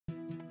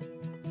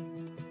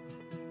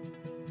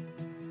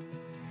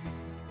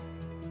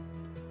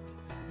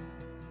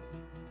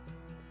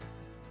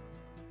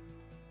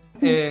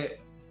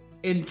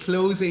In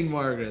closing,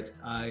 Margaret,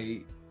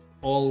 I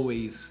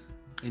always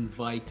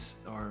invite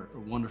our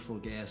wonderful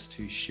guests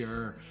to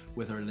share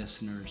with our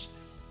listeners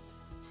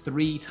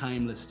 3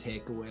 timeless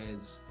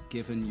takeaways,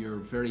 given your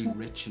very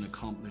rich and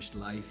accomplished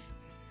life.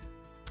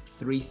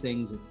 3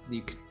 things, if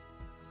you could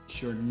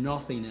share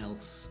nothing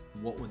else,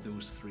 what would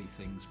those 3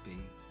 things be?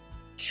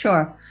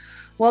 Sure.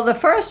 Well, the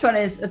first one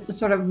is, it's a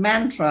sort of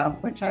mantra,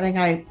 which I think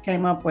I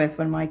came up with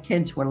when my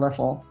kids were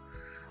little,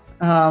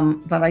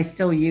 but I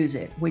still use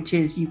it, which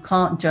is you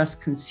can't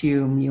just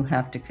consume, you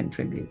have to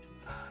contribute.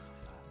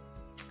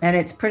 And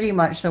it's pretty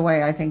much the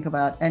way I think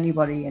about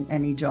anybody in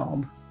any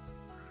job,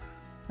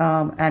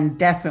 and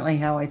definitely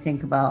how I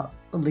think about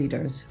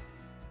leaders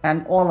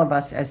and all of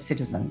us as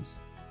citizens.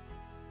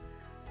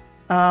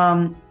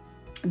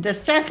 The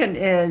second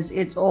is,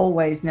 it's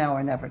always now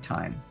or never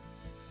time.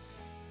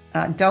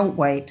 Don't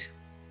wait.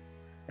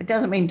 It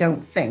doesn't mean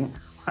don't think,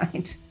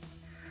 right?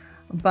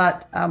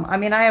 But I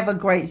mean, I have a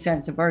great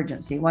sense of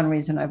urgency. One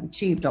reason I've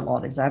achieved a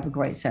lot is I have a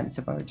great sense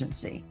of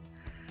urgency.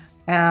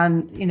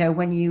 And, you know,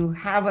 when you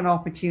have an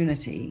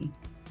opportunity,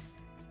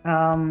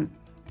 you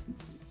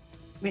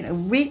know,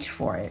 reach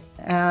for it,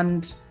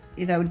 and,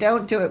 you know,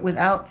 don't do it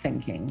without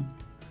thinking,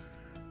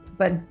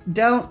 but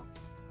don't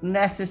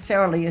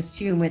necessarily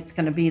assume it's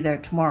going to be there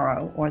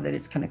tomorrow or that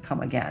it's going to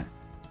come again.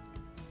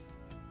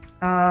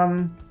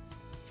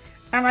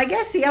 And I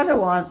guess the other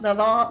one, the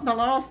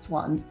last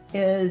one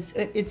is,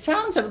 it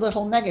sounds a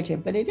little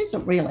negative, but it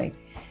isn't really.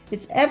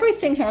 It's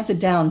everything has a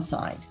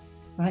downside,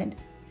 right?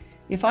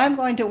 If I'm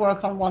going to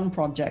work on one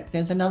project,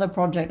 there's another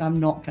project I'm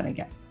not going to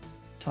get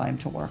time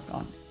to work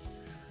on.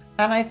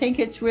 And I think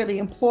it's really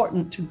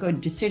important to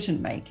good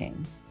decision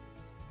making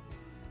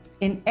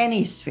in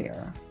any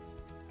sphere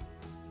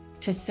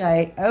to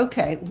say,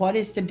 okay, what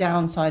is the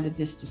downside of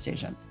this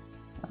decision?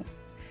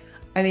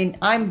 I mean,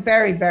 I'm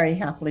very, very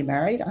happily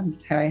married. I'm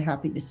very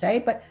happy to say,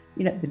 but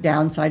you know, the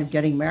downside of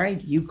getting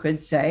married, you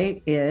could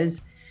say,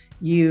 is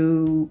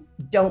you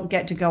don't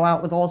get to go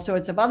out with all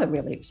sorts of other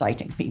really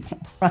exciting people,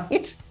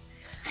 right?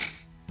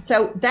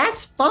 So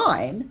that's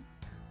fine,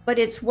 but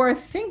it's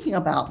worth thinking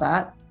about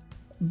that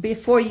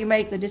before you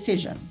make the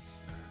decision.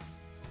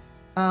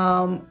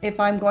 If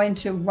I'm going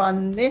to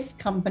run this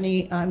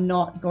company, I'm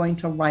not going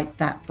to write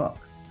that book.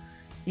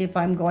 If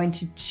I'm going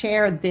to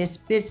chair this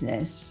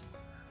business,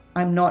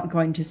 I'm not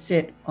going to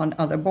sit on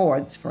other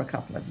boards for a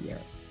couple of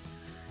years.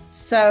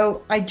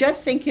 So I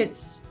just think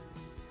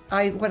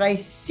what I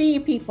see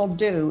people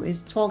do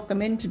is talk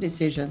them into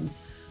decisions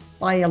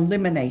by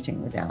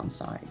eliminating the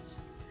downsides.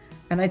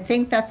 And I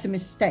think that's a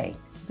mistake.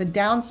 The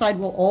downside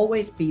will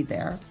always be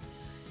there.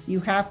 You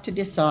have to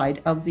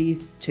decide, of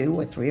these 2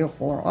 or 3 or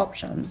 4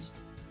 options,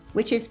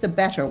 which is the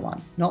better one,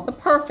 not the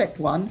perfect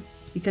one,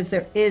 because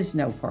there is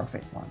no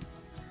perfect one.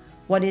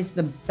 What is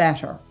the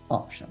better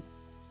option?